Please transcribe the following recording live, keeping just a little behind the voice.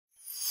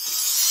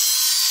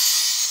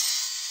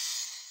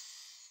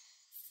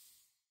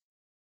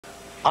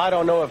I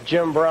don't know if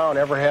Jim Brown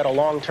ever had a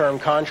long-term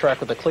contract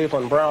with the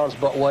Cleveland Browns,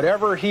 but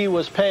whatever he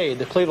was paid,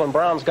 the Cleveland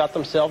Browns got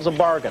themselves a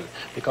bargain,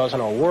 because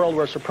in a world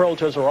where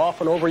superlatives are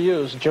often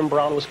overused, Jim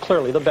Brown was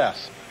clearly the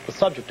best. The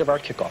subject of our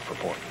kickoff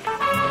report.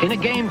 In a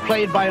game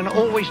played by an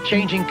always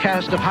changing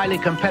cast of highly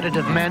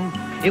competitive men,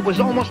 it was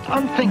almost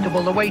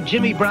unthinkable the way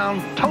Jimmy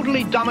Brown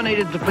totally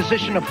dominated the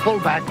position of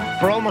fullback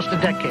for almost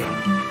a decade.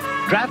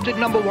 Drafted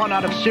 #1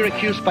 out of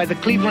Syracuse by the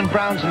Cleveland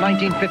Browns in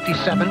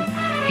 1957,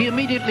 he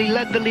immediately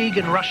led the league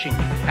in rushing,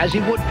 as he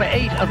would for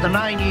 8 of the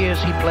 9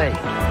 years he played.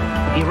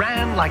 He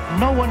ran like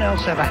no one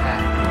else ever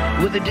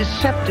had, with a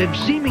deceptive,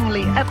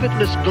 seemingly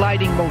effortless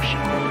gliding motion,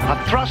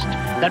 a thrust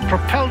that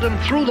propelled him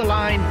through the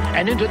line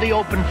and into the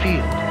open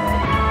field.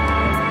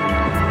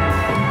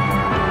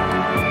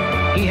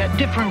 He had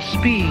different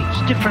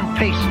speeds, different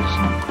paces,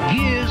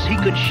 gears he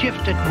could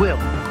shift at will.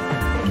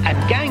 And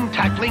gang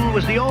tackling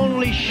was the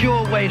only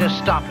sure way to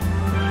stop him.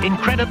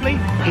 Incredibly,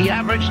 he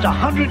averaged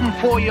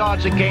 104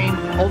 yards a game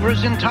over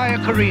his entire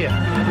career,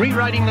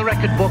 rewriting the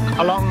record book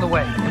along the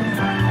way.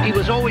 He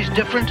was always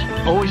different,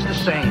 always the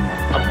same,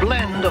 a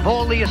blend of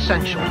all the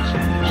essentials: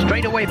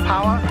 straightaway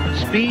power,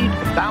 speed,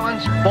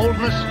 balance,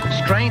 boldness,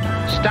 strength,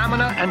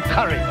 stamina, and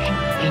courage.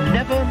 He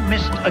never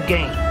missed a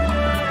game.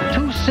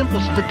 2 simple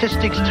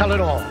statistics tell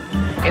it all.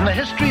 In the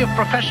history of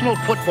professional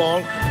football,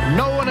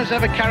 no one has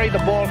ever carried the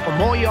ball for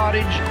more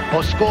yardage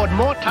or scored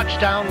more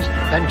touchdowns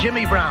than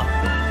Jimmy Brown,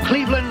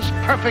 Cleveland's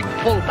perfect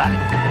fullback.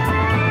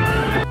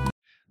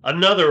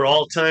 Another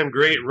all-time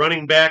great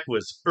running back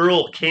was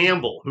Earl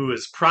Campbell, who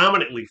is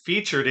prominently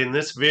featured in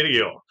this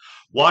video.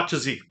 Watch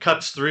as he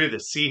cuts through the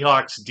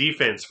Seahawks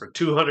defense for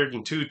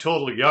 202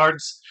 total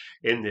yards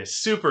in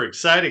this super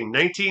exciting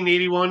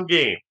 1981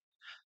 game.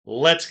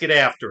 Let's get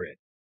after it.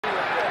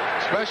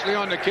 Especially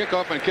on the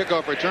kickoff and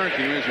kickoff return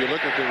team, as you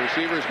look at the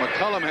receivers.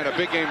 McCullum had a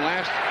big game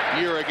last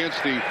year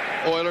against the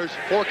Oilers.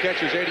 4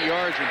 catches, 80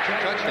 yards, and 2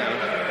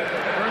 touchdowns.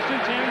 1st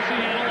and 10,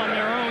 Seattle on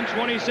their own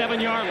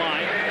 27-yard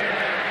line.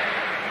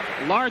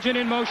 Largent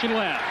in motion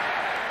left.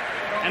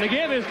 And the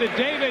give is to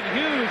David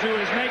Hughes, who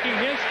is making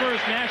his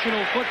first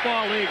National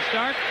Football League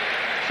start.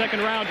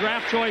 2nd-round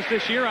draft choice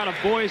this year out of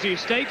Boise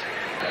State.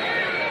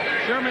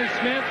 Sherman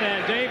Smith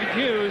and David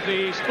Hughes,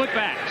 the split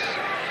backs.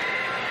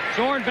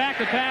 Zorn back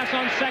to pass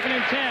on 2nd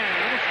and 10.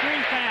 Little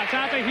screen pass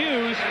out to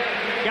Hughes.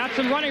 Got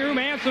some running room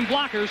and some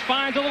blockers.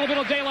 Finds a little bit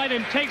of daylight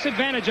and takes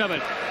advantage of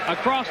it.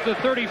 Across the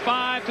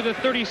 35 to the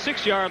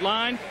 36-yard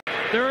line.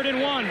 3rd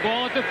and 1.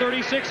 Ball at the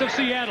 36 of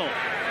Seattle.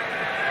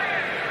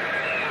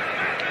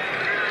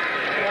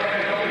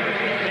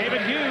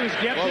 David Hughes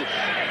gets it.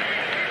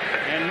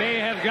 And may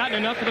have gotten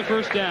enough for the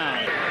first down.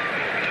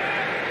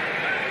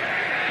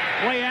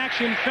 Play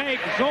action fake.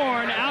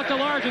 Zorn out to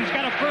Largent's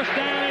got a first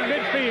down in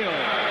midfield.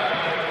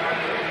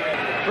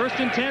 1st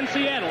and 10,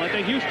 Seattle at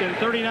the Houston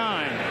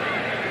 39.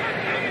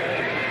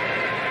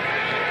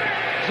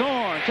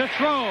 Zorn to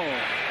throw.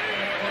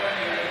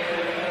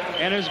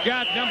 And has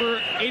got number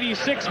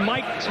 86,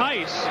 Mike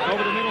Tice,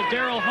 over the middle.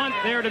 Darrell Hunt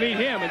there to meet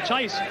him. And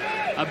Tice,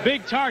 a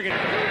big target.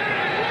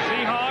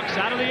 Seahawks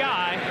out of the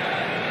eye.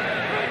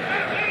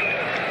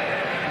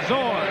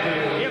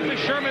 Zorn gives to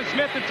Sherman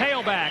Smith, the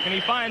tailback, and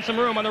he finds some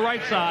room on the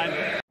right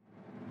side.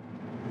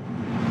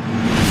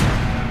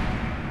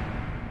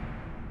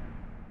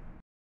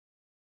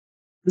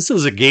 This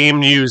is a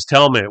game-used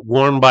helmet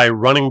worn by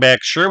running back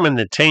Sherman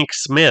the Tank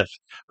Smith,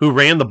 who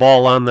ran the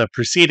ball on the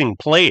preceding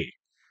play.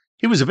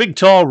 He was a big,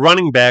 tall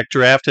running back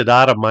drafted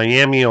out of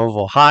Miami of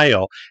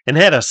Ohio and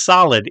had a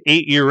solid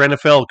 8-year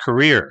NFL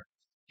career.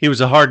 He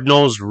was a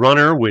hard-nosed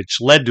runner, which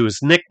led to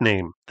his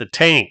nickname, the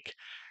Tank,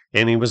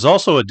 and he was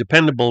also a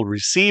dependable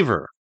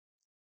receiver.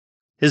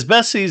 His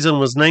best season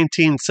was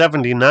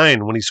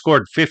 1979 when he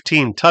scored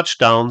 15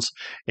 touchdowns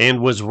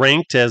and was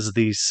ranked as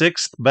the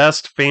 6th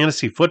best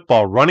fantasy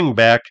football running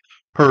back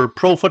per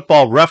Pro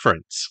Football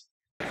Reference.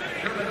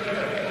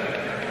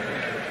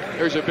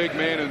 There's a big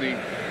man in the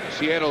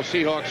Seattle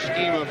Seahawks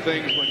scheme of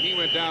things. When he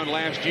went down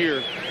last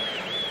year,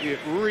 it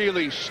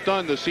really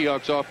stunned the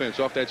Seahawks offense.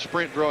 Off that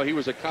sprint draw, he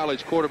was a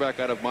college quarterback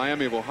out of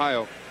Miami of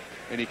Ohio,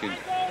 and he can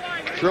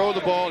throw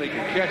the ball, he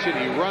can catch it,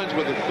 he runs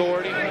with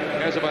authority,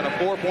 has about a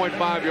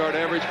 4.5-yard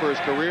average for his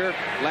career.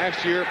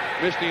 Last year,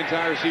 missed the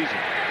entire season.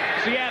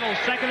 Seattle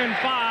 2nd and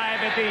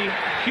 5 at the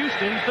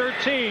Houston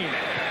 13.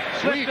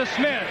 Slip to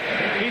Smith.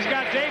 He's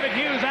got David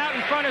Hughes out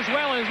in front as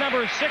well as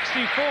number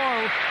 64,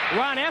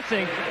 Ron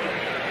Essing.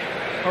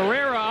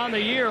 Herrera on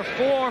the year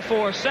 4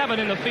 for 7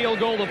 in the field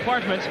goal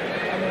department.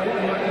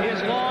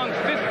 His long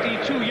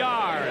 52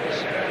 yards.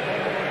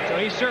 So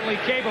he's certainly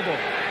capable.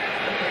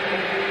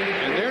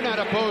 And they're not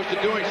opposed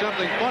to doing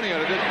something funny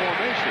out of this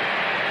formation.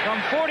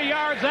 From 40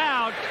 yards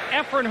out,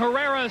 Efren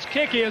Herrera's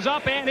kick is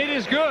up, and it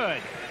is good.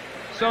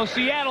 So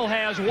Seattle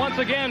has once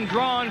again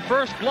drawn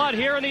first blood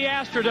here in the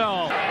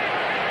Astrodome.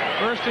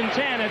 1st and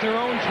 10 at their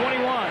own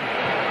 21.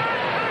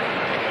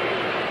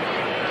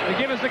 They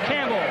give us to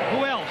Campbell.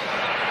 Who else?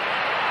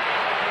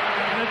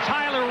 And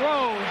Tyler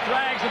Rose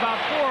drags about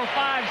 4 or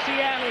 5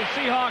 Seattle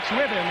Seahawks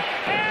with him.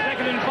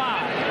 2nd and 5.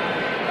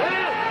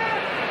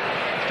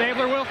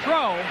 Stabler will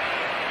throw.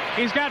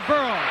 He's got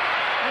Burrow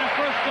and a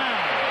first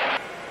down.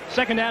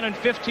 Second down and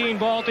 15,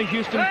 ball to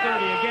Houston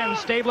 30. Again,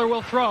 Stabler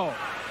will throw.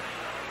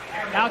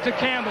 Out to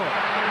Campbell.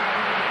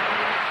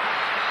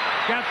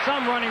 Got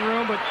some running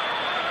room, but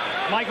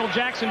Michael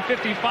Jackson,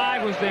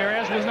 55, was there,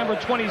 as was number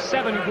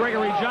 27,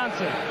 Gregory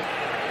Johnson.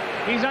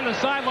 He's on the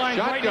sidelines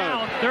right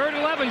now. 3rd and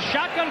 11,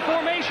 shotgun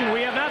formation.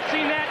 We have not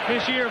seen that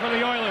this year from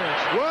the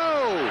Oilers.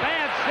 Whoa!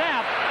 Bad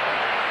snap.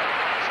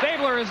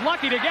 Stabler is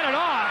lucky to get it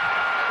off.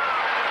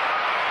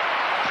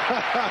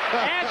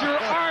 Andrew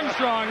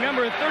Armstrong,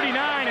 number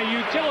 39, a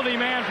utility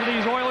man for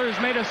these Oilers,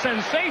 made a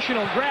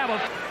sensational grab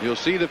of. You'll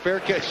see the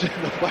fair catch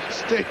by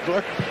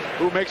Stabler,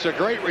 who makes a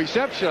great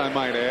reception, I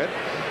might add,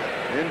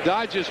 and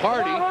dodges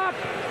Hardy.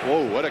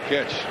 Whoa, what a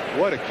catch.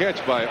 What a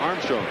catch by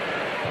Armstrong.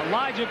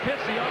 Elijah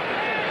Pitts, the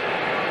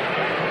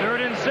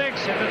 3rd and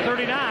 6 at the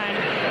 39.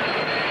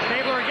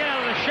 Stabler again out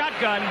of the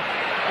shotgun.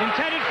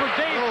 Intended for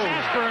Dave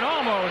Tasker and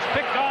almost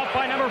picked off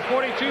by number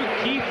 42,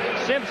 Keith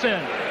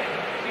Simpson.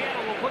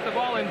 Seattle will put the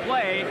ball in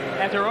play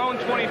at their own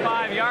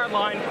 25-yard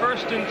line,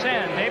 1st and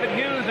 10. David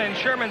Hughes and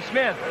Sherman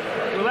Smith,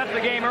 who left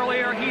the game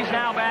earlier, he's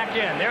now back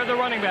in. They're the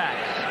running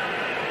backs.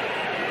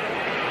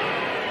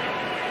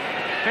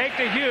 Fake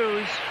to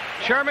Hughes.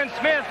 Sherman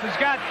Smith has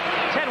got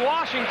Ted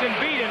Washington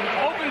beat in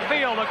open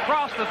field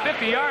across the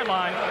 50-yard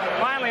line.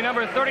 Finally,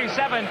 number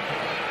 37,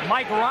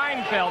 Mike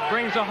Reinfeldt,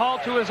 brings a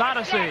halt to his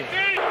odyssey.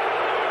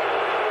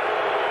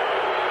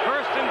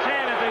 1st and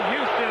 10 at the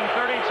Houston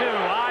 32.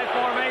 I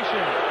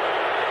formation.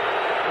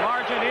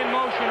 Largent in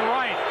motion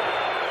right.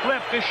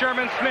 Flip to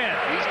Sherman Smith.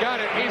 He's got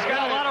it. He's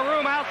got a lot of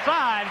room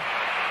outside.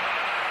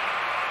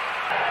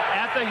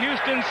 At the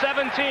Houston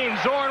 17,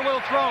 Zorn will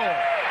throw.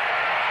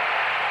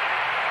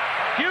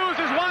 Hughes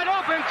is wide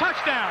open.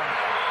 Touchdown.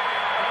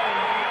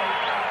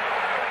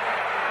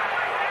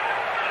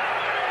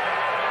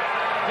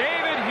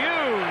 David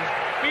Hughes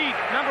beat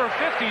number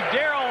 50,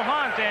 Darrell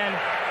Hunt, and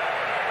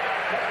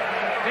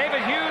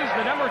David Hughes,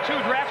 the number 2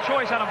 draft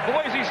choice out of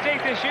Boise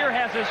State this year,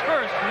 has his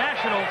first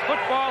National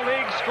Football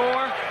League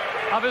score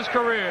of his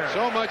career.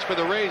 So much for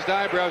the raised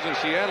eyebrows in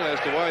Seattle as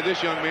to why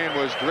this young man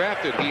was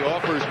drafted. He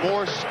offers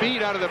more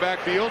speed out of the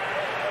backfield,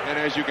 and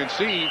as you can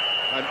see,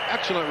 an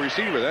excellent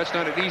receiver. That's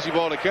not an easy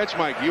ball to catch,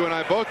 Mike. You and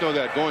I both know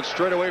that, going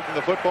straight away from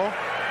the football.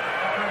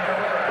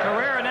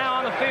 Carrera now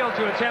on the field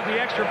to attempt the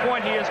extra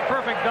point. He is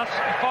perfect thus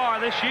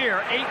far this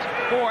year, 8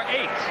 for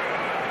 8.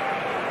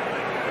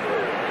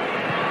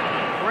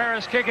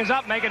 Carrera's kick is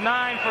up, make it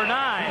 9 for 9.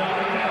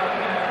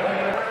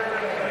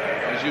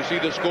 As you see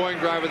the scoring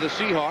drive of the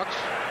Seahawks,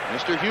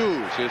 Mr.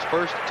 Hughes, his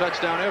first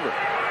touchdown ever.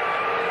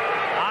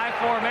 I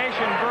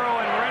formation,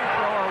 Burrow and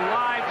Renfro are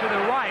wide to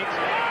the right.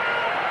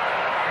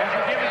 As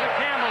we give it to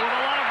Campbell with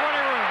a lot of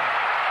running room.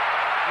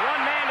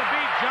 One man to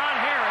beat, John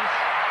Harris.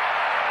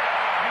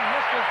 And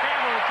Mr.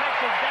 Campbell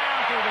takes it down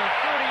to the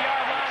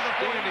 30-yard line.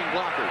 Standing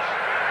blockers.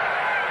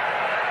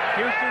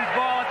 Houston's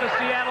ball at the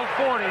Seattle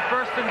 40,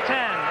 1st and 10.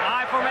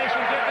 I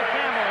formation, give to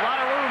Campbell, a lot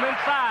of room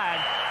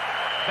inside.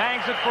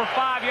 Bangs it for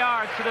 5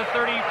 yards to the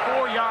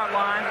 34-yard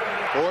line.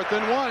 4th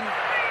and 1.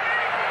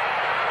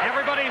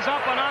 Everybody's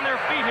up and on their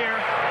feet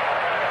here.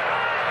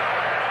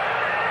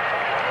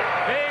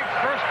 Big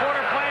first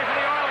quarter play for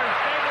the Oilers.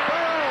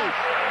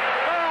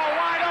 Burrow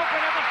wide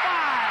open at the 5.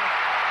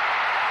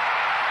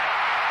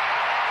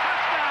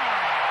 Touchdown.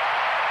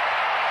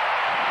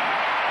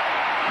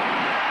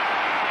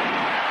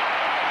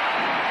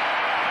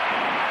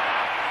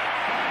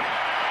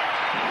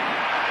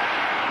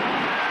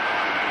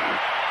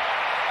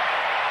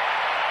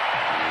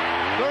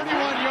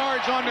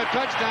 On the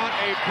touchdown,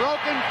 a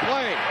broken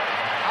play.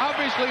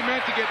 Obviously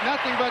meant to get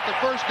nothing but the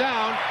first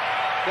down.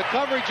 The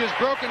coverage is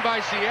broken by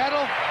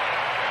Seattle.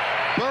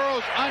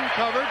 Burrow's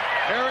uncovered.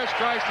 Harris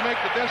tries to make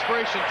the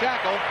desperation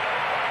tackle.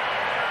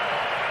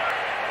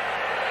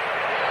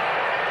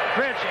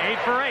 Critch, 8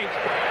 for 8.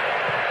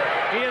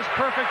 He is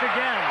perfect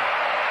again.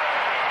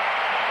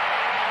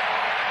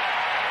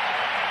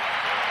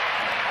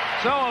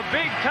 So a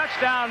big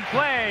touchdown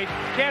play.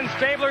 Ken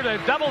Stabler to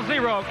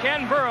 0-0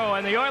 Ken Burrow,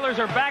 and the Oilers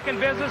are back in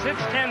business.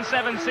 It's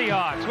 10-7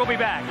 Seahawks. We'll be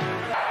back.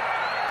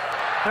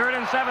 3rd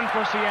and 7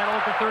 for Seattle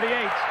at the 38.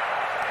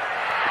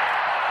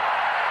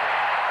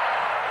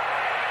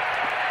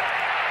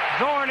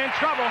 Zorn in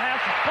trouble, has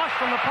to flush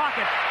from the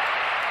pocket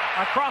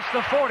across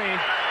the 40.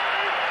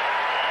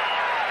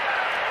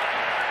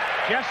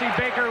 Jesse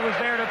Baker was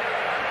there to,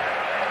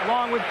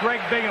 along with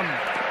Greg Bingham.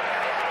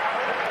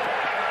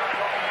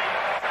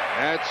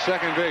 At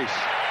second base.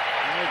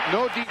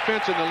 No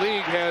defense in the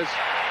league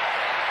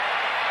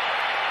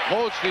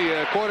holds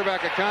the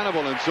quarterback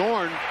accountable, and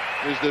Zorn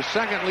is the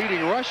 2nd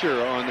leading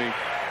rusher on the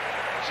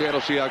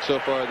Seattle Seahawks so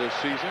far this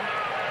season.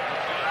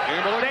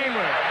 Campbell again.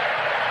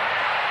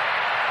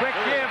 Quick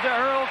give to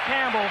Earl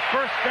Campbell,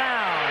 first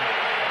down.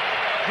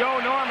 Joe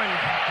Norman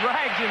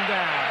drags him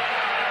down.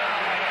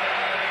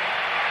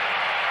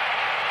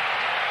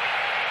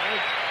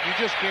 You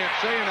just can't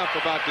say enough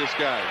about this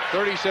guy.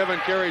 37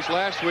 carries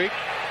last week.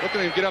 Look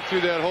at him get up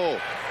through that hole.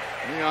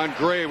 Leon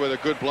Gray with a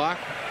good block,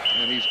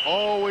 and he's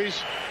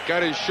always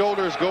got his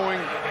shoulders going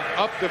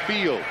up the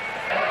field.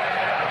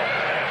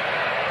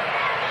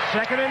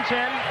 2nd and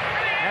 10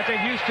 at the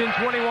Houston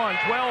 21.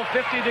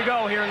 12:50 to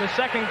go here in the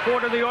second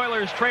quarter. The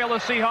Oilers trail the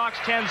Seahawks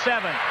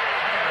 10-7.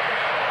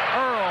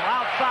 Earl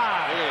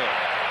outside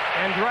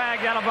and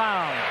dragged out of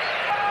bounds.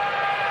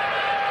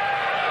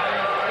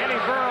 Kenny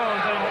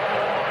Burroughs and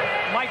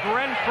Mike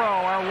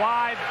Renfro are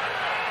wide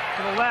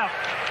to the left.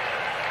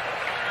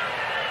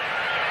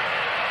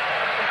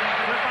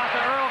 Flip out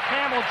to Earl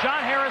Campbell.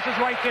 John Harris is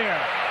right there.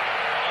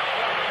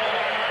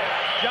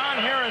 John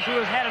Harris, who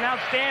has had an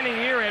outstanding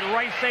year at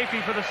right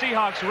safety for the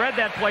Seahawks, read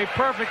that play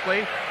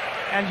perfectly,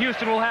 and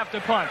Houston will have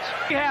to punt.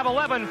 We have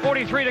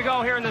 11:43 to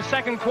go here in the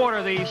second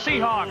quarter. The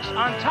Seahawks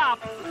on top,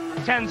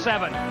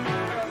 10-7.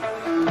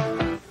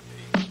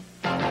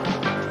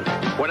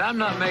 When I'm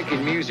not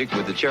making music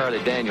with the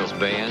Charlie Daniels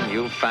Band,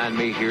 you'll find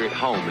me here at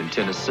home in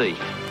Tennessee.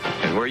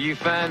 And where you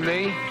find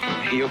me,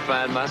 you'll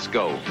find my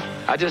skull.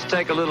 I just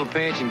take a little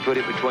pinch and put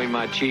it between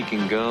my cheek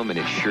and gum, and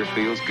it sure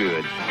feels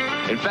good.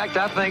 In fact,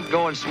 I think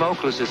going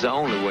smokeless is the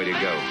only way to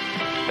go.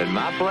 And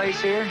my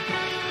place here,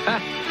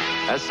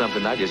 that's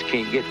something I just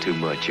can't get too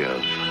much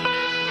of.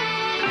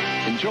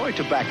 Enjoy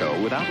tobacco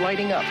without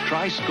lighting up.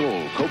 Try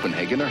Skoal,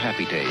 Copenhagen, or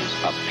Happy Days.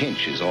 A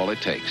pinch is all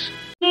it takes.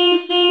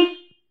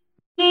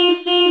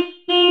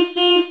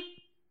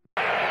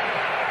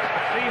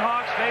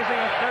 Seahawks facing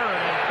a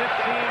 3rd and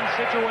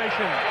 15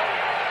 situation.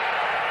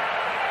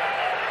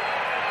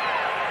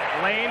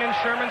 Lane and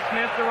Sherman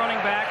Smith, the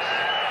running backs,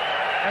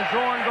 as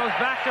Zorn goes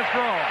back to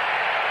throw.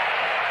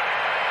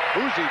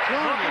 Who's he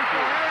throwing it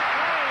to?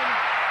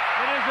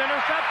 It is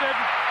intercepted.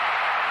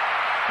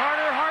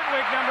 Carter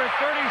Hartwig, number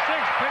 36,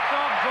 picks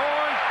off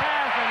Zorn's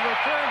pass and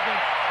returns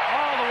it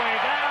all the way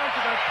down to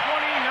the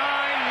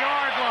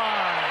 29-yard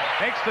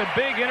line. Makes the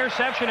big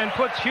interception and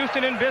puts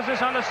Houston in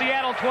business on the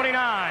Seattle 29.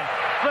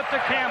 Flip to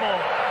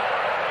Campbell.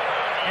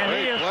 And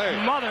he is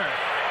smothered.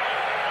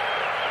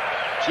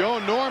 Joe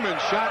Norman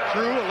shot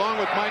through along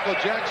with Michael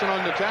Jackson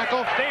on the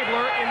tackle.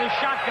 Stabler in the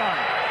shotgun.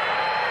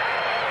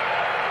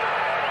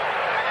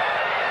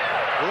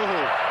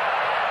 Ooh,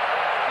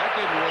 that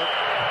didn't work.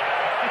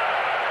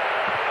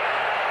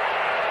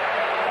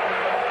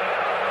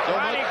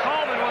 Ronnie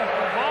Coleman was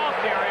the ball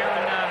carrier.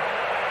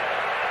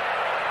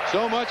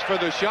 So much for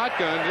the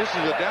shotgun. This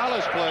is a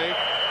Dallas play.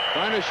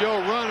 Trying to show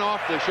run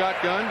off the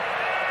shotgun.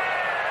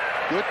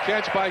 Good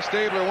catch by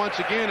Stabler once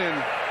again,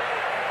 and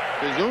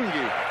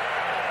Kazungi.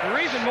 The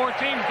reason more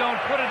teams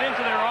don't put it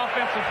into their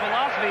offensive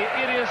philosophy,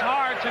 it is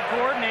hard to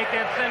coordinate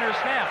that center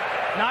snap.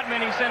 Not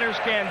many centers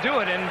can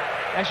do it, and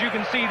as you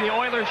can see, the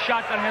Oilers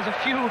shotgun has a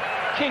few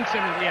kinks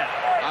in it yet.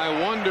 I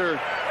wonder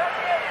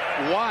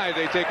why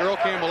they take Earl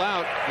Campbell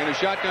out in a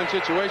shotgun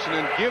situation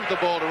and give the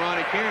ball to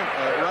Ronnie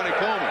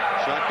Coleman.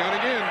 Shotgun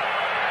again.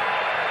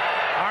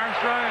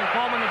 Armstrong and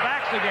Coleman the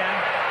backs again.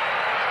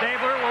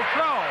 Stabler will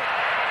throw.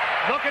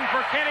 Looking for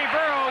Kenny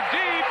Burroughs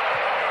deep.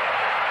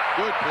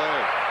 Good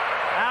play.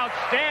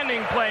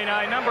 Outstanding play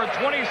now. Number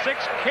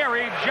 26,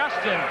 Kerry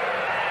Justin.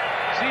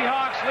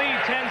 Seahawks lead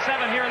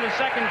 10-7 here in the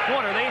second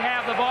quarter. They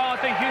have the ball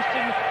at the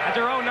Houston at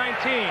their own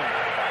 19.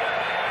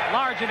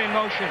 Largent in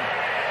motion.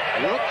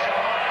 Whoops.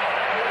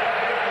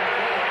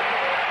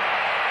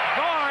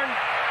 Zorn.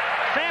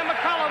 Sam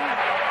McCullum.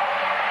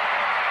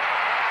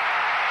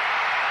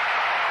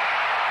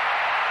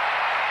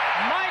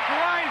 Mike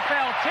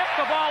Reinfeldt tipped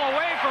the ball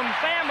away from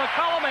Sam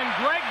McCullum, and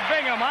Greg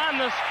Bingham on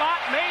the spot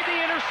made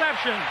the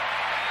interception.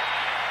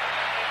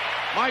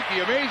 Mike,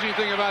 the amazing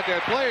thing about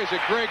that play is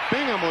that Greg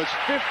Bingham was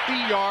 50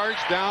 yards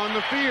down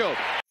the field.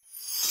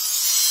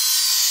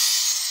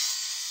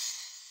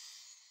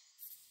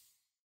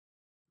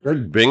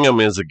 Greg Bingham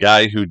is a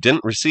guy who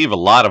didn't receive a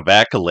lot of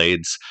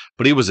accolades,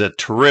 but he was a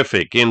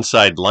terrific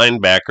inside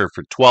linebacker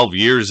for 12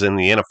 years in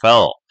the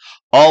NFL,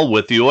 all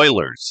with the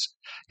Oilers.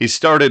 He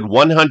started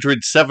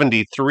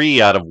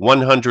 173 out of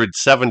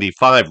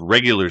 175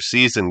 regular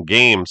season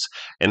games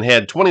and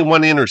had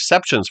 21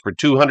 interceptions for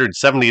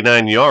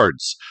 279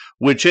 yards,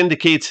 which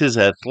indicates his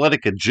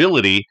athletic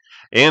agility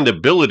and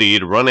ability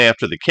to run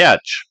after the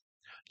catch.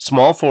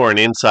 Small for an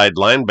inside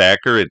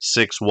linebacker at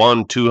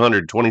 6'1",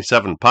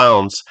 227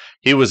 pounds,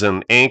 he was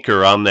an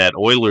anchor on that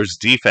Oilers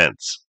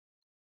defense.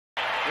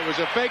 It was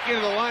a fake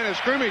into the line of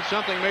scrimmage,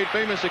 something made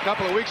famous a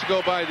couple of weeks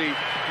ago by the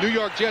New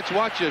York Jets.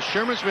 Watch this.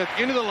 Sherman Smith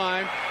into the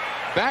line,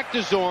 back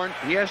to Zorn.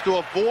 He has to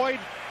avoid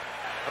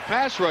a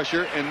pass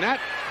rusher, and that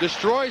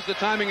destroys the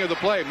timing of the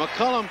play.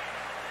 McCullum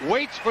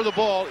waits for the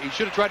ball. He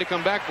should have tried to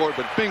come back for it,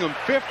 but Bingham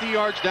 50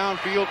 yards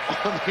downfield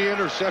on the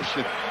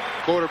interception.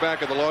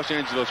 Quarterback of the Los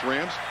Angeles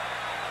Rams.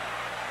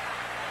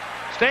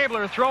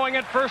 Stabler throwing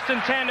it 1st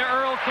and 10 to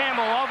Earl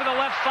Campbell over the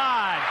left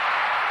side.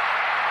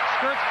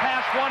 Skirts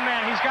past one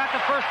man. He's got the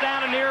first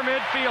down in near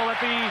midfield. At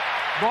the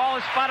ball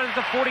is spotted at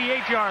the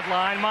 48-yard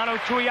line. Manu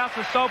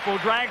Tuiasosopo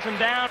drags him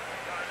down.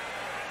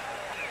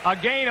 A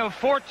gain of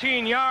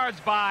 14 yards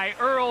by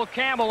Earl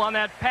Campbell on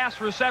that pass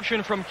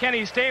reception from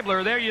Kenny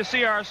Stabler. There you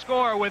see our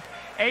score with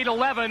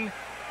 8:11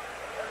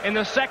 in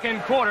the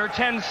second quarter,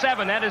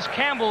 10-7. That is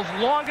Campbell's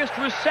longest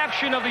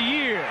reception of the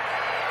year.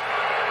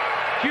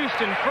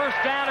 Houston first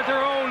down at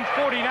their own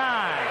 49.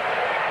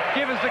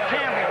 Give is to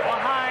Campbell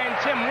behind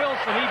Tim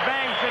Wilson. He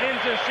bangs it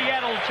into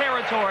Seattle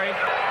territory.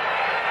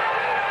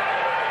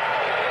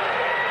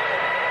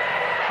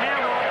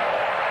 Campbell,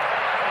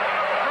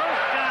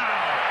 first down.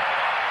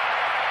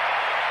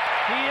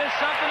 He is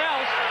something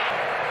else.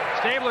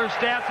 Stabler's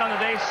stats on the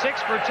day,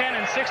 6 for 10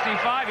 and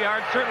 65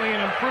 yards. Certainly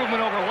an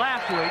improvement over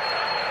last week.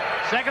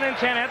 2nd and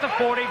 10 at the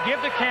 40.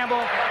 Give to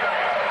Campbell.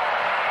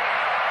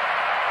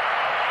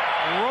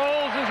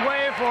 Rolls his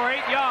way for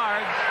 8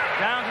 yards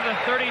down to the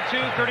 32,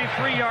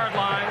 33-yard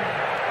line.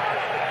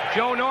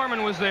 Joe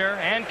Norman was there,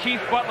 and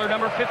Keith Butler,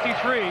 number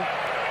 53.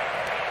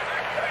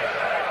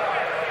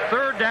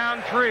 3rd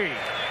down, 3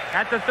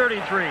 at the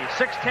 33.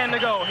 6:10 to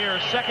go here,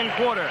 2nd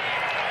quarter.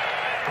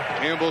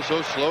 Campbell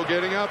so slow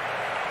getting up.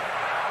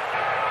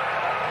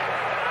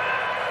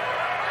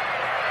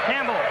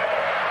 Campbell.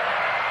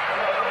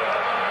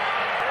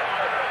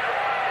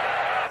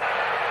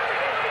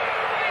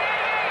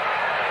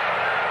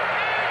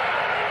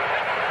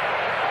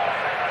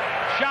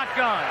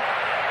 Shotgun.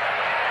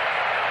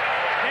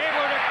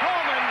 Stabler to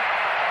Coleman.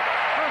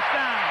 First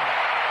down.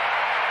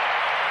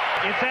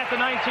 It's at the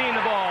 19,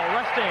 the ball.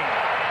 Resting.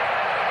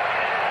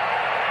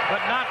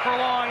 But not for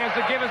long as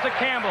the give is to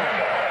Campbell.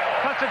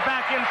 Cuts it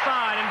back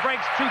inside and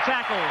breaks 2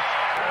 tackles.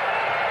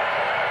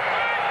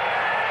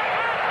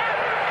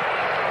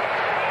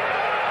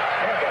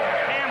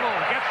 Campbell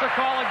gets the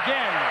call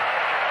again.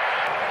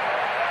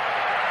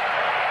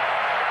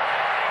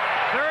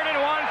 3rd and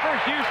 1 for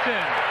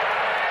Houston.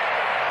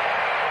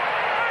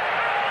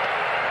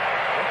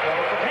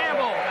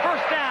 Campbell,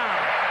 first down,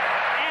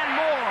 and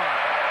more.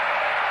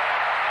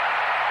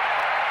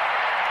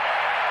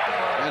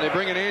 And they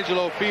bring in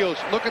Angelo Fields.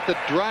 Look at the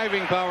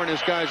driving power in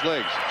this guy's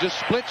legs. Just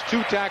splits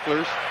 2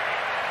 tacklers.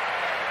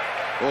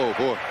 Oh,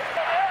 boy.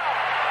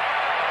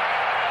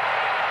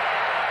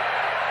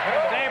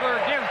 Stabler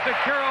gives to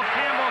Carroll.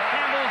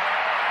 Campbell's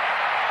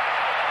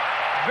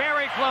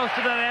very close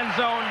to that end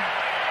zone.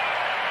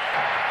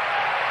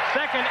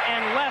 2nd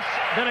and less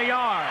than a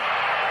yard.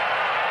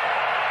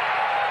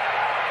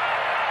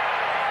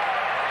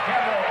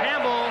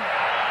 Campbell,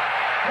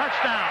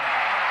 touchdown.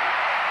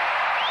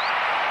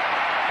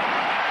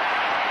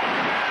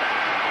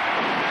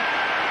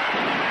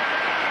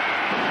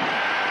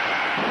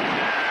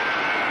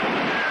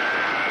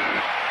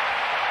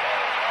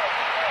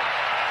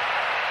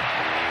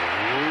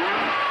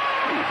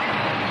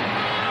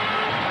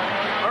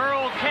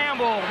 Earl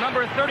Campbell,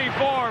 number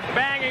 34,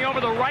 banging over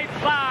the right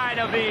side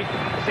of the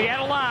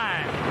Seattle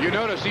line. You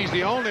notice he's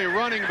the only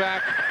running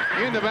back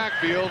in the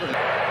backfield.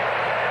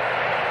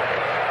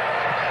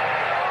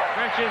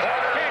 His kick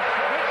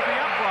hits the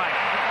upright.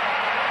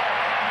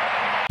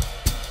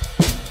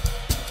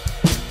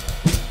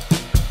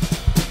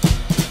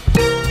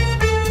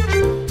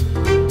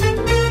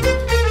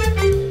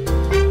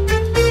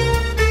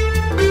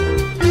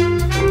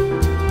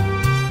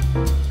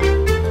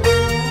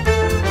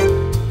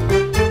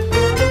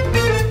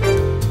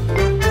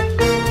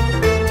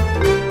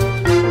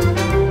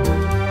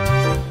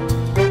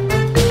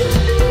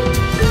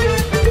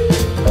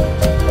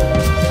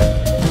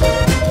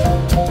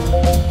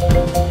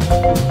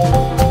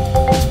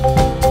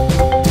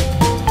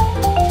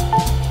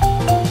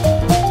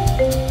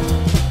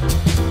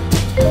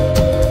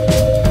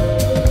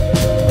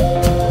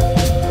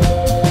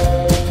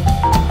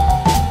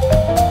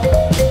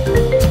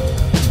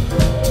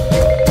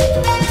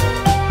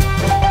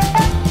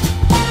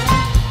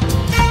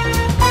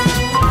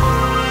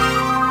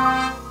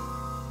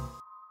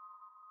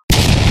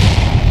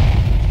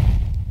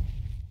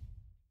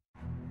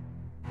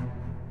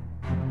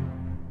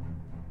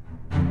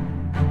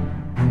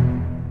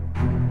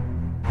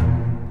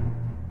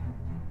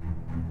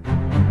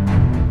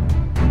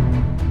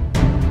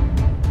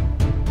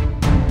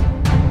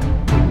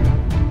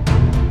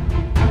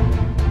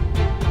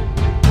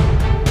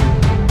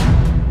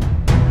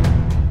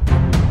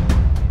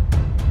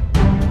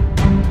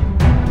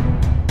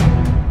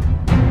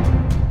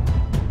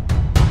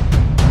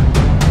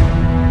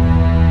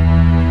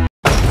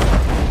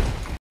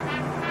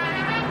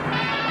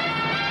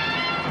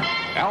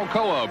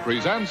 Alcoa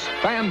presents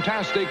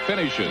Fantastic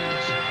Finishes.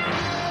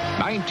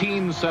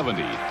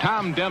 1970,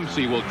 Tom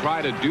Dempsey will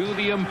try to do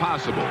the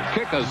impossible,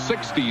 kick a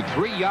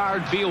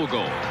 63-yard field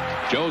goal.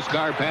 Joe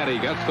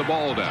Scarpati gets the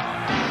ball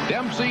down.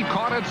 Dempsey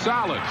caught it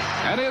solid,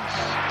 and it's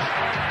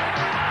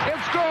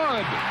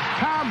good.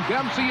 Tom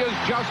Dempsey has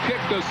just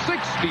kicked a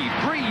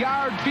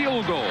 63-yard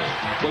field goal.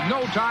 With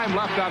no time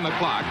left on the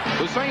clock,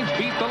 the Saints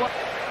beat the...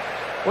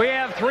 We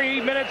have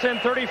 3 minutes and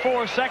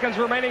 34 seconds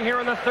remaining here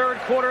in the 3rd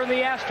quarter in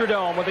the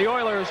Astrodome, with the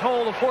Oilers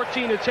hold a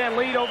 14-10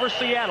 lead over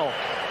Seattle.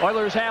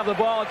 Oilers have the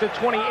ball at the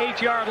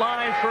 28-yard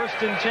line,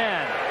 1st and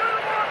 10.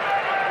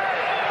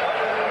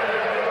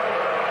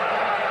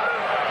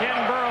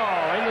 Ken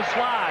Burrow in the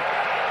slot.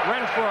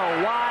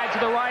 Renfro wide to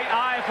the right,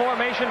 I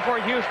formation for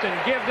Houston.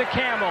 Give to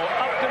Campbell,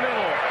 up the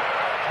middle.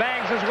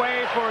 Bangs his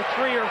way for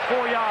 3 or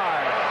 4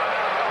 yards.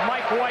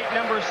 Mike White,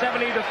 number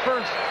 70, the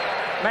first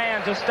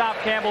man to stop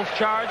Campbell's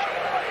charge.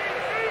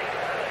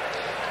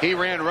 He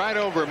ran right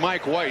over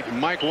Mike White.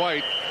 Mike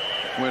White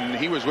when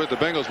he was with the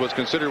Bengals, was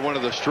considered one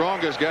of the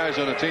strongest guys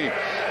on the team.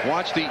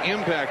 Watch the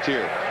impact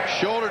here.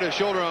 Shoulder to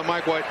shoulder on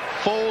Mike White,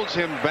 folds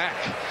him back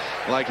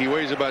like he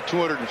weighs about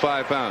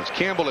 205 pounds.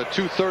 Campbell at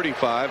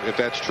 235, if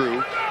that's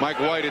true. Mike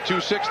White at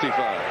 265.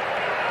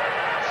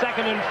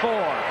 2nd and 4.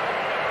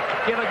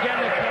 Give again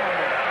to Campbell.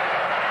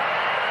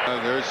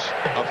 There's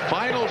a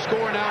final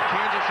score now.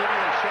 Kansas City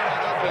is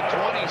shutting up at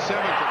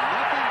 27-0.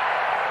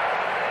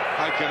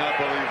 I cannot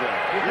believe that.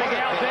 You think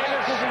Al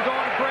Davis isn't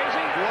going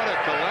crazy? What a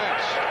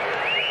collapse.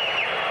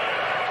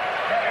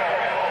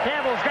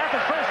 Campbell's got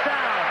the first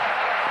down.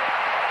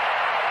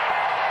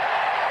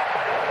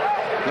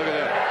 Look at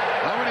that.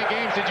 How many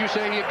games did you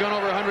say he had gone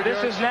over 100 yards?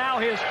 This is now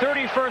his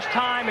 31st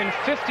time in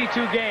 52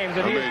 games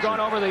that he has gone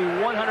over the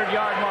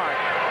 100-yard mark.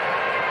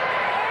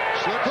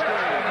 Slip screen.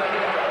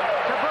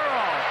 To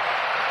Burrow.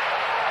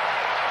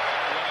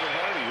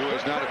 Who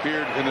has not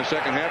appeared in the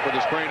second half with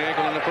a sprained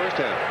ankle in the first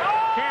half.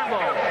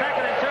 Campbell,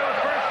 2nd and 2,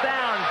 first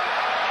down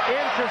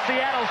into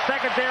Seattle's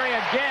secondary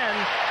again.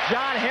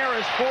 John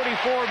Harris,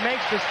 44,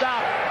 makes the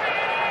stop.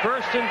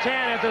 1st and 10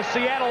 at the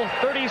Seattle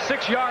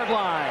 36-yard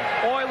line.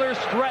 Oilers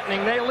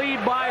threatening. They lead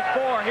by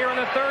 4 here in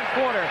the 3rd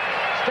quarter.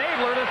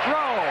 Stabler to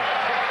throw.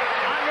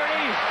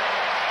 Underneath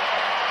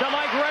to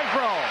Mike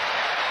Renfro.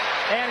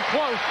 And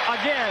close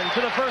again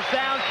to the first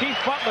down. Keith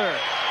Butler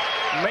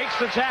makes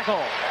the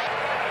tackle.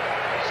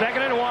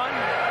 2nd and 1.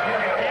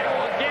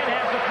 Campbell again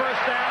has the first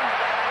down.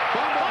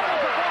 Fumbles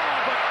the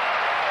ball, but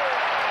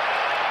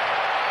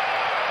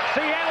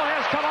Seattle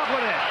has come up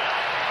with it.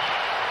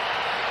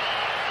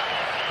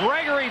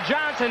 Gregory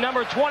Johnson,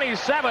 number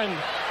 27,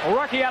 a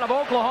rookie out of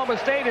Oklahoma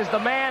State, is the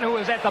man who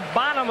is at the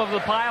bottom of the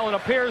pile and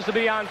appears to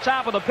be on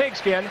top of the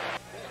pigskin.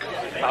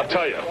 I'll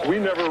tell you, we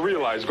never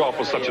realized golf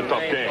was such a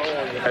tough game.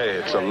 Hey,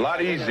 it's a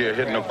lot easier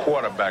hitting a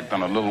quarterback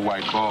than a little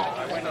white ball.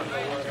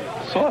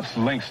 So us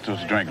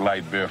Linksters drink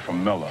light beer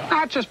from Miller.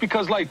 Not just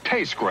because light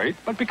tastes great,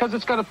 but because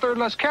it's got a third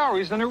less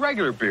calories than a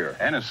regular beer.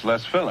 And it's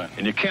less filling.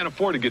 And you can't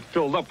afford to get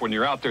filled up when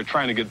you're out there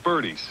trying to get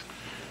birdies.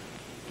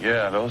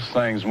 Yeah, those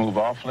things move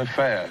awfully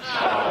fast.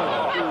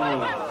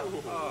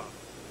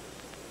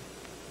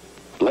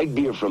 Light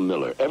beer from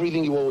Miller.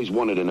 Everything you always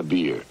wanted in a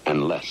beer,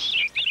 and less.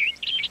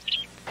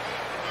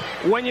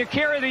 When you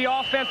carry the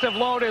offensive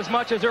load as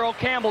much as Earl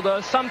Campbell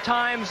does,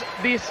 sometimes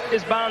this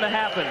is bound to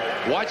happen.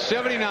 Watch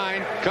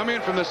 79 come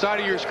in from the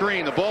side of your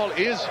screen. The ball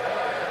is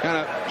kind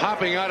of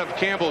hopping out of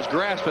Campbell's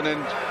grasp, and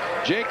then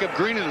Jacob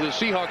Green of the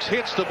Seahawks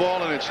hits the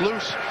ball, and it's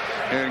loose,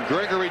 and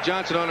Gregory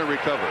Johnson on a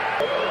recovery.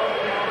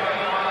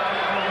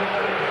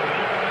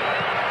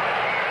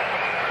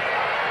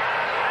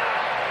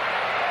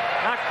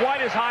 Not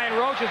quite as high, and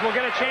Roaches will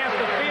get a chance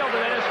to field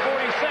it at his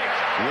 46.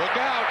 Look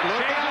out,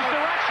 look Changes out.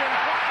 direction.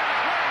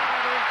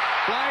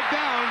 Flag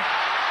down.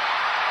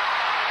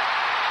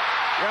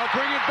 They'll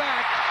bring it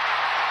back.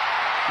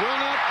 Will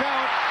not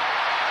count.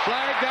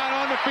 Flag down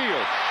on the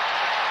field.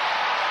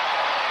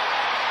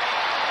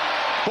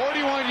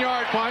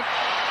 41-yard punt.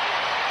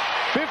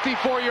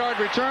 54-yard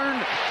return.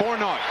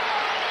 4-0.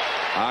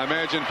 I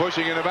imagine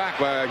pushing in the back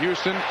by a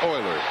Houston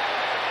Oiler.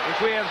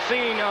 Which we have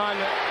seen on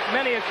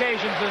many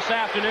occasions this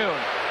afternoon.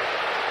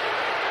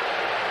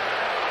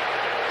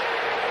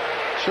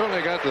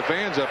 Certainly got the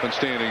fans up and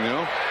standing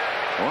now.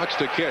 Watch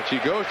the catch. He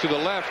goes to the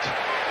left,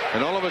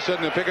 and all of a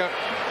sudden the picket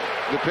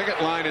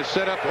line is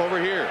set up over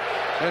here,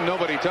 and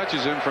nobody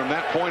touches him from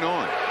that point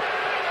on.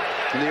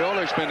 And the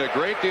Oilers spend a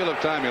great deal of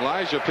time.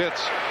 Elijah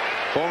Pitts,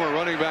 former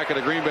running back of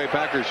the Green Bay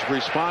Packers,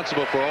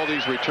 responsible for all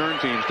these return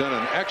teams, done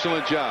an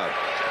excellent job.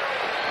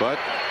 But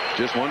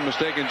just one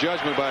mistaken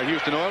judgment by a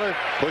Houston Oiler,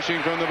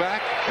 pushing from the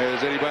back,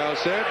 as Eddie Biles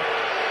said,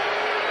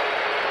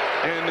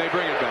 and they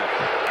bring it back.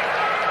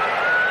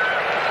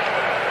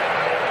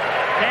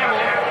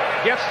 Campbell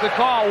gets the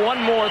call one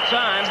more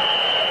time.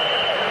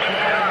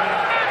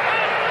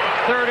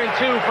 3rd and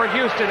 2 for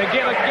Houston.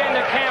 Again to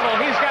Campbell.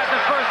 He's got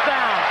the first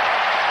down.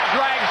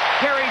 Drags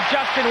Kerry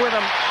Justin with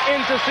him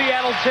into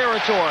Seattle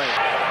territory.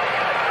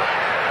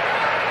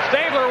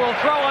 Stabler will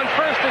throw on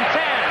 1st and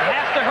 10.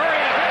 Has to hurry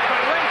a bit,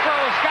 but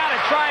Renfro's got it,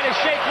 trying to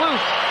shake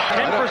loose.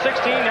 10 for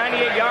 16,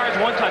 98 yards,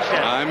 1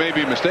 touchdown. I may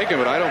be mistaken,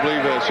 but I don't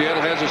believe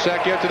Seattle has a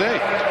sack yet today.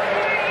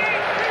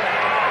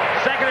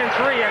 2nd and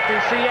 3 at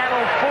the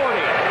Seattle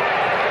 40.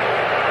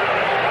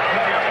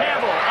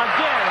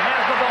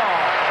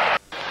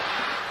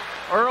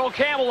 Earl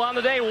Campbell on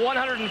the day,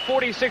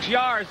 146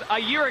 yards. A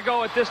year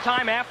ago at this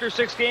time, after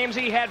 6 games,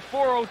 he had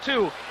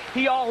 402.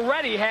 He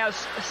already has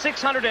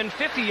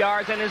 650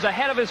 yards and is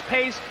ahead of his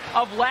pace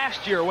of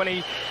last year when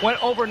he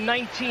went over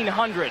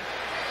 1,900.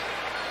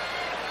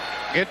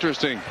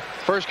 Interesting.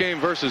 First game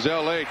versus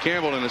L.A.,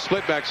 Campbell in a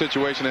split-back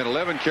situation had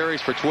 11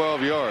 carries for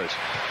 12 yards.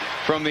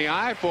 From the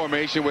I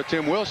formation with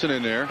Tim Wilson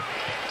in there,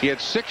 he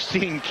had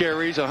 16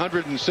 carries,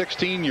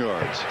 116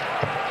 yards.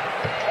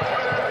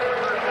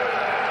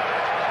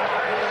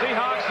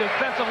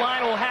 Defensive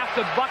line will have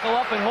to buckle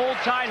up and hold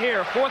tight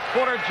here. 4th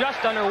quarter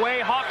just underway.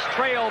 Hawks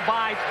trail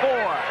by 4.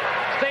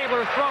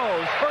 Stabler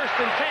throws. 1st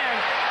and 10.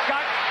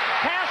 Got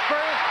Casper.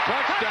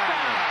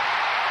 Touchdown.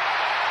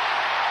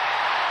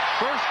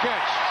 First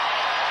catch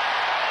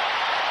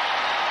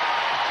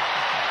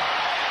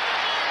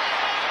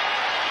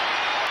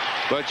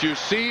But you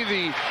see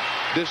the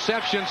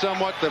deception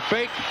somewhat. The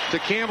fake to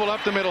Campbell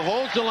up the middle,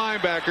 holds the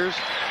linebackers.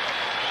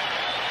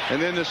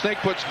 And then the snake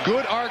puts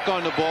good arc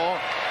on the ball.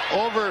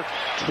 Over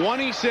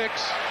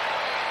 26.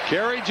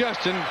 Kerry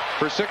Justin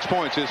for 6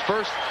 points. His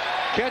first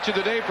catch of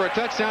the day for a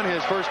touchdown.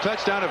 His first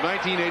touchdown of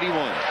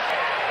 1981.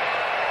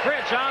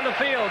 Fritsch on the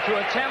field to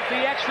attempt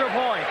the extra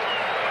point.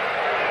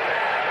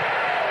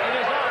 It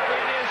is up.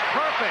 It is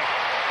perfect.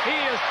 He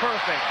is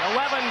perfect.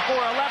 11 for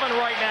 11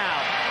 right now.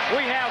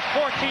 We have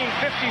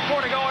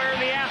 14:54 to go here in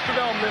the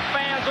Astrodome. The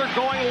fans are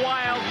going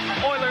wild.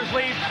 Oilers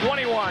lead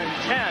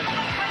 21-10.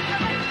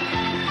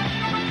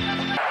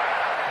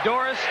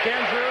 Doris,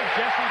 Densrud,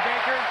 Jesse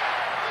Baker,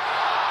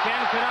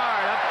 Ken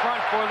Kennard up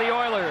front for the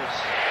Oilers.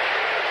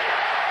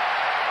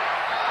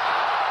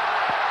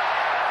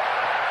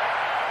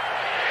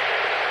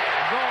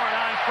 Zorn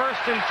on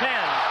 1st and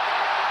 10.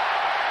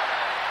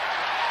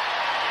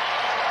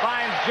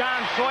 Finds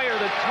John Sawyer,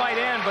 the tight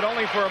end, but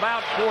only for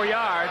about 4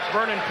 yards.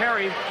 Vernon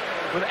Perry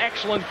with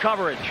excellent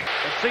coverage.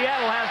 And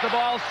Seattle has the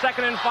ball,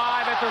 2nd and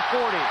 5 at their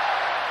 40.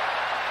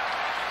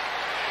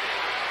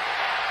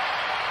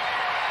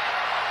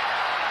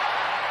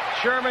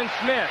 Sherman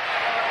Smith.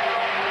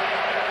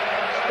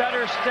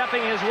 Stutter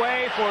stepping his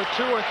way for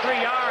 2 or 3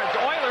 yards.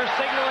 Oilers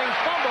signaling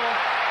fumble.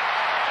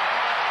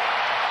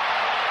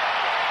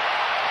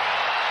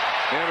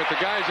 Yeah, but the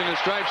guys in the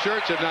striped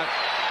shirts have not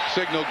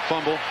signaled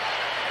fumble.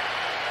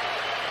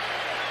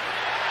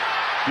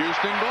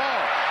 Houston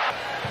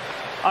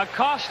ball. A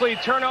costly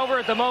turnover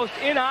at the most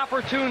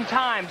inopportune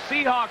time.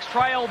 Seahawks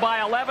trail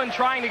by 11,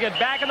 trying to get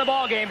back in the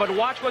ball game, but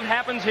watch what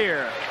happens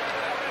here.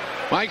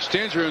 Mike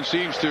Stensrud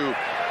seems to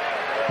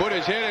put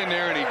his head in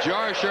there, and he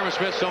jars Sherman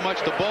Smith so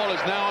much the ball is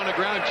now on the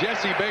ground.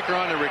 Jesse Baker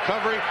on the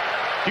recovery.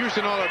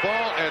 Houston on the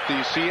ball at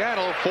the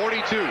Seattle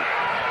 42.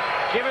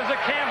 Give us a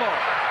Campbell.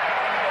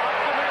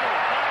 Up the middle,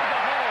 finds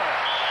the hole.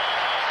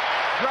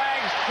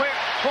 Drags quick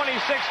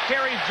 26,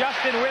 carries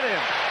Justin with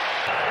him.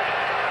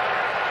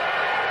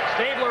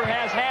 Stabler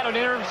has had an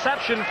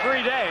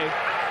interception-free day.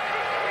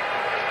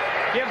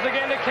 Gives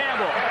again to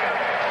Campbell.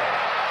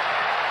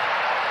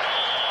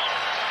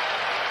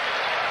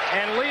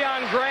 And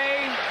Leon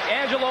Gray,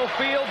 Angelo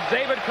Fields,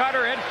 David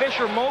Carter, Ed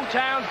Fisher,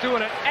 Motown's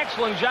doing an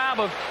excellent job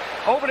of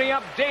opening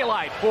up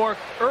daylight for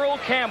Earl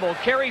Campbell.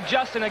 Kerry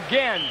Justin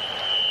again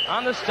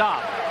on the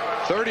stop.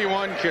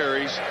 31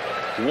 carries,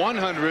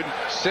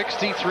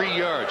 163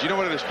 yards. You know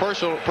what his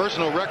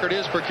personal record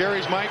is for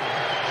carries, Mike?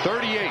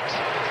 38.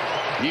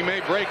 He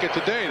may break it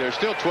today. There's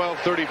still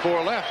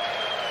 12:34 left.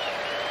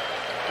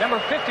 Number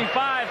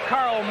 55,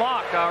 Carl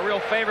Mock, a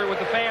real favorite with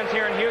the fans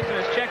here in Houston,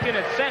 has checked in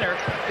at center.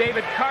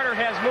 David Carter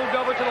has moved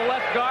over to the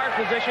left guard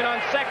position on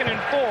 2nd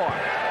and 4.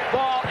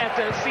 Ball at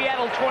the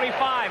Seattle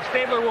 25.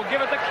 Stabler will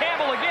give it to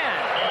Campbell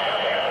again.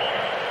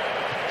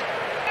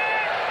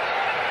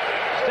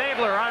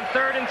 Stabler on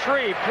 3rd and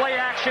 3. Play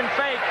action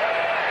fake.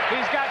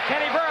 He's got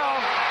Kenny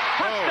Burrow.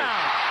 Touchdown.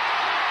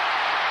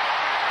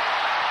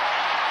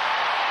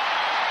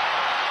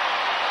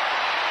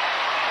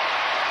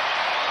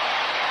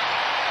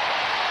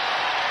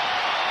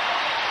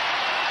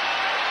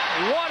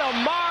 What a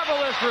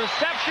marvelous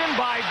reception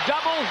by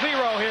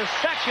 00. His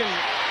second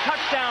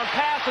touchdown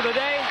pass of the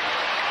day.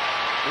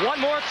 One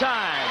more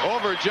time.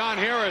 Over John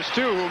Harris,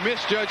 too, who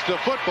misjudged the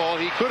football.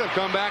 He could have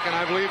come back and,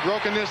 I believe,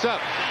 broken this up.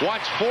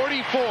 Watch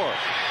 44.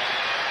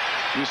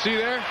 You see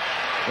there?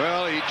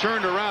 Well, he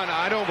turned around.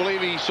 I don't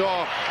believe he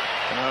saw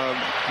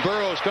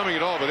Burrows coming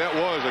at all, but that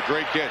was a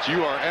great catch.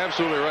 You are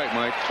absolutely right,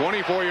 Mike.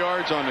 24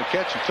 yards on the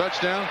catch and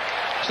touchdown.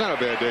 It's not a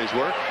bad day's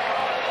work.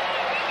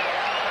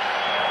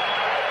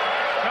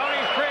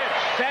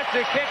 Set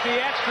to kick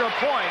the extra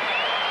point.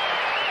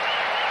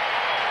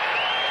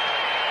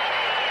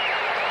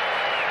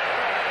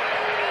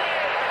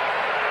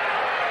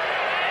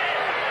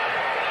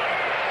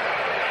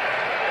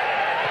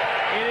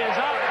 It is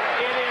up.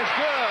 It is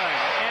good.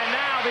 And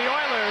now the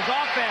Oilers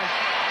offense,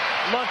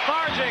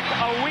 lethargic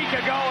a week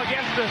ago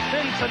against the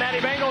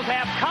Cincinnati Bengals,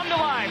 have come to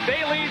life.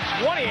 They lead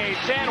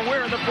 28-10.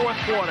 We're in the 4th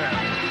quarter.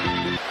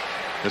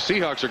 The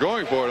Seahawks are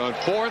going for it on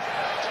 4th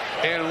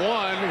and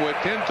 1 with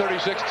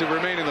 10:36 to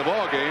remain in the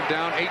ball game,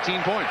 down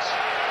 18 points.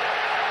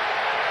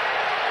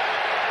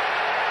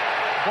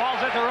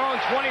 Ball's at their own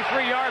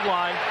 23-yard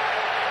line.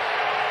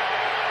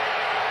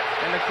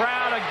 And the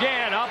crowd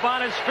again up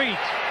on his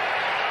feet.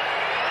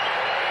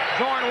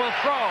 Zorn will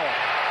throw.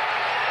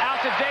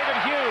 Out to David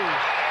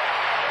Hughes.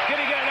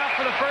 Did he get enough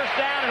for the first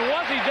down, and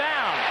was he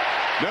down?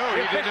 No,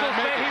 he did not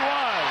make it. He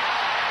was.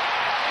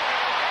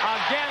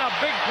 Again, a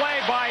big play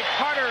by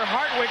Carter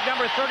Hartwig,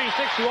 number 36,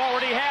 who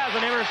already has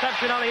an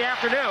interception on the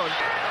afternoon.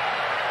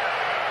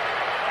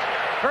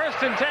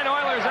 1st and 10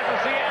 Oilers at the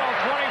Seattle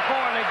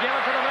 24, and they give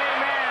it to the main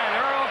man,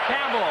 Earl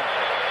Campbell.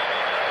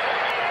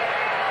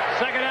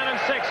 2nd down and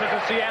 6 at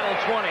the Seattle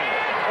 20.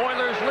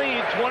 Oilers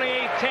lead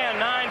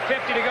 28-10,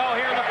 9:50 to go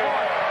here in the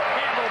 4th.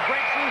 Campbell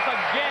breaks loose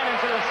again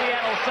into the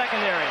Seattle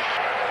secondary.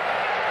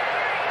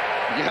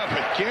 Yeah,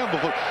 but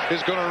Campbell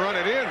is going to run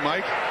it in,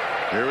 Mike.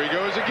 Here he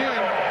goes again.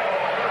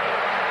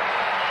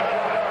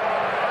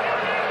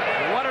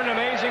 What an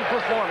amazing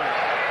performance.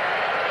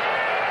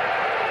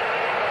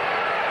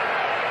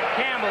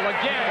 Campbell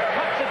again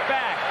cuts it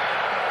back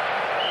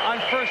on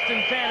 1st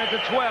and 10 at the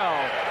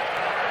 12.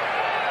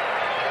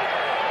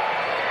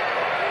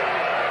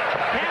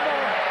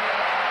 Campbell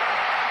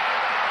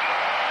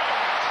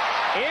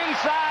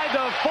inside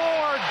the 4,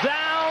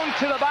 down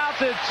to about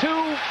the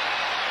 2.5.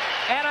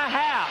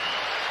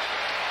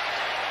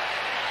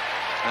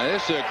 Now,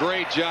 this is a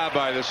great job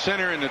by the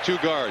center and the 2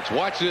 guards.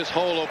 Watch this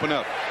hole open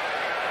up.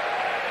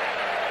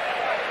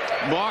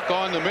 Mock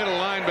on the middle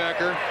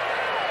linebacker.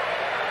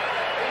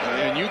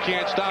 And you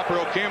can't stop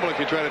Earl Campbell if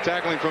you try to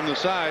tackle him from the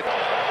side.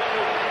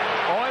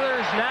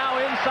 Oilers now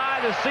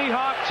inside the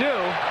Seahawk 2.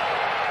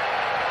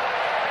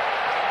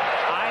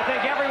 I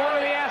think everyone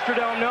in the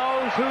Astrodome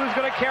knows who's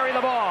going to carry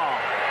the ball.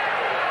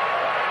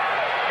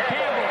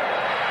 Campbell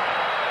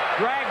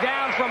dragged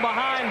down from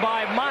behind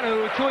by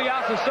Manu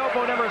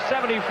Tuiasosopo, number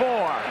 74.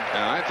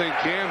 And I think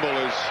Campbell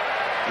is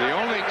the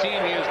only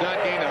team he has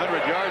not gained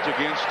 100 yards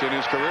against in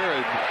his career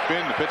has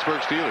been the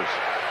Pittsburgh Steelers.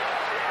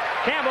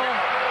 Campbell,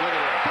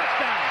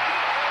 touchdown.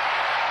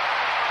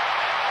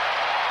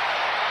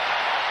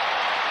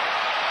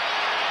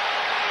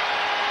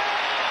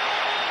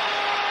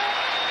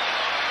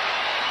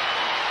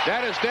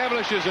 That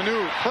establishes a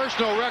new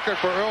personal record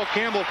for Earl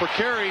Campbell for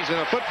carries in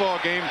a football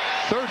game.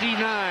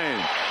 39,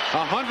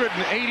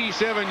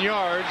 187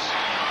 yards.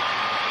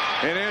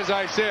 And as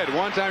I said,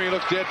 one time he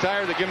looks dead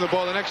tired. They give him the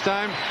ball the next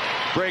time.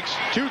 Breaks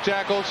 2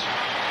 tackles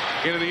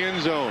into the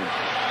end zone.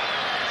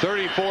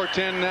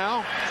 34-10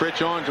 now.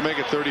 Fritch on to make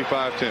it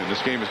 35-10.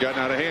 This game has gotten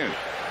out of hand.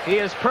 He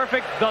is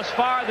perfect thus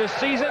far this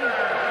season,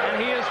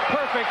 and he is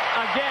perfect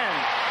again.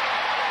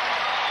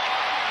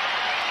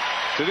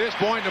 To this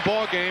point in the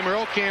ball game,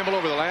 Earl Campbell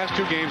over the last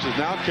 2 games has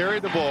now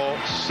carried the ball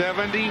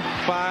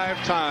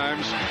 75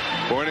 times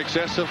for in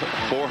excess of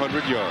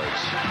 400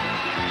 yards.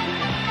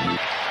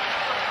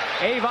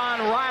 Avon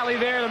Riley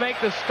there to make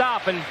the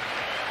stop, and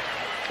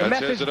the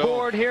message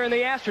board here in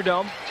the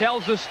Astrodome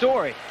tells the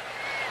story.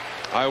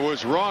 I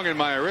was wrong in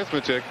my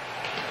arithmetic.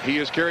 He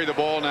has carried the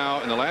ball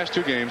now in the last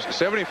 2 games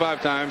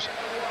 75 times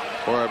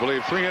for, I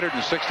believe,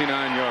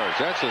 369 yards.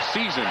 That's a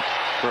season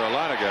for a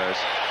lot of guys.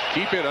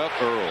 Keep it up,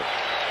 Earl.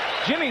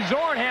 Jimmy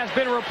Zorn has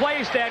been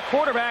replaced at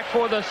quarterback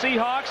for the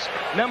Seahawks.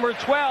 Number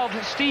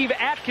 12, Steve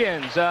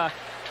Atkins, a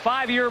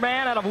 5-year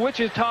man out of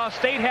Wichita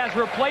State, has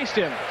replaced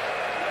him.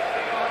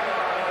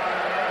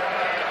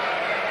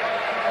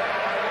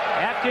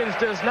 Atkins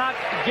does not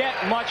get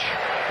much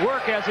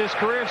work, as his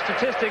career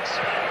statistics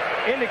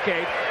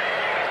indicate.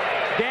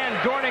 Dan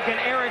Dornick and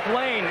Eric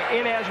Lane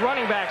in as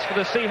running backs for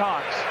the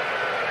Seahawks.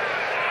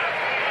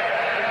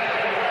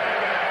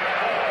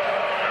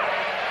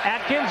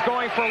 Atkins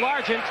going for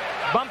Largent,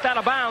 bumped out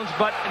of bounds,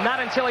 but not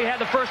until he had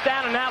the first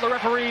down, and now the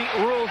referee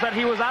rules that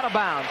he was out of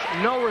bounds.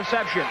 No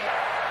reception.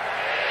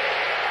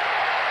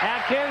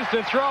 Atkins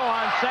to throw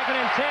on 2nd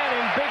and 10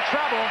 in big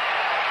trouble.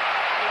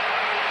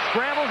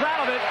 Scrambles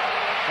out of it.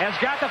 Has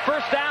got the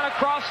first down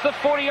across the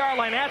 40-yard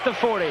line at the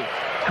 40.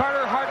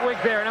 Carter Hartwig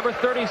there, number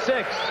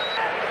 36.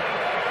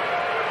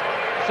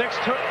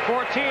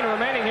 6:14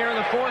 remaining here in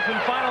the 4th and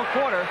final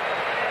quarter.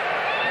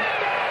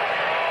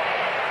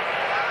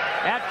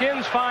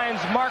 Atkins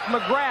finds Mark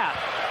McGrath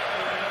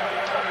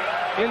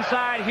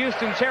inside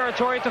Houston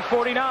territory at the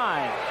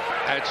 49.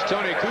 That's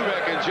Tony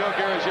Kubek and Joe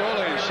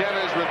Garagiola and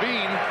Chavez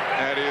Rabin.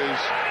 That is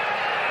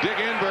Dick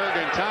Enberg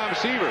and Tom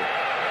Seaver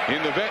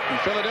in the vet in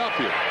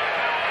Philadelphia.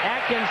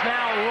 Atkins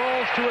now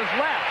rolls to his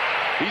left.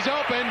 He's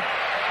open.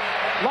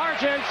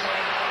 Largent,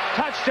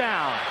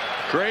 touchdown.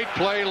 Great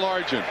play,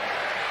 Largent.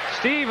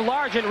 Steve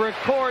Largent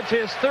records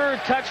his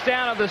 3rd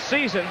touchdown of the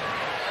season.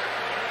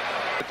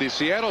 The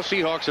Seattle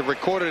Seahawks have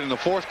recorded in the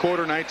 4th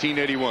quarter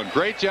 1981.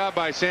 Great job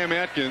by Sam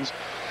Atkins,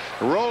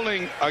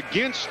 rolling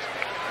against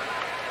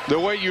the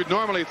way you'd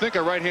normally think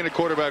a right-handed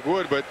quarterback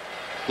would, but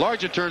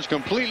Largent turns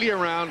completely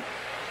around.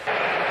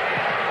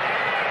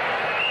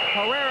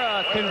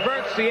 Herrera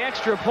converts the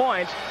extra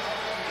point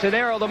to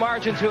narrow the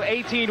margin to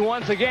 18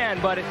 once again,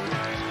 but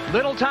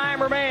little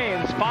time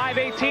remains.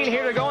 5:18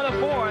 here to go in the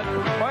 4th.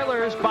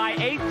 Oilers by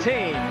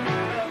 18.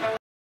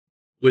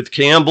 With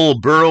Campbell,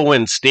 Burrow,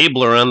 and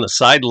Stabler on the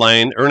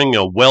sideline earning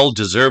a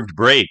well-deserved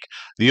break,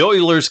 the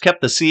Oilers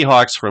kept the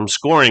Seahawks from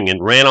scoring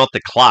and ran out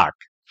the clock.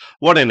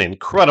 What an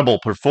incredible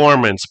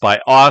performance by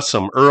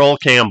awesome Earl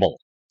Campbell.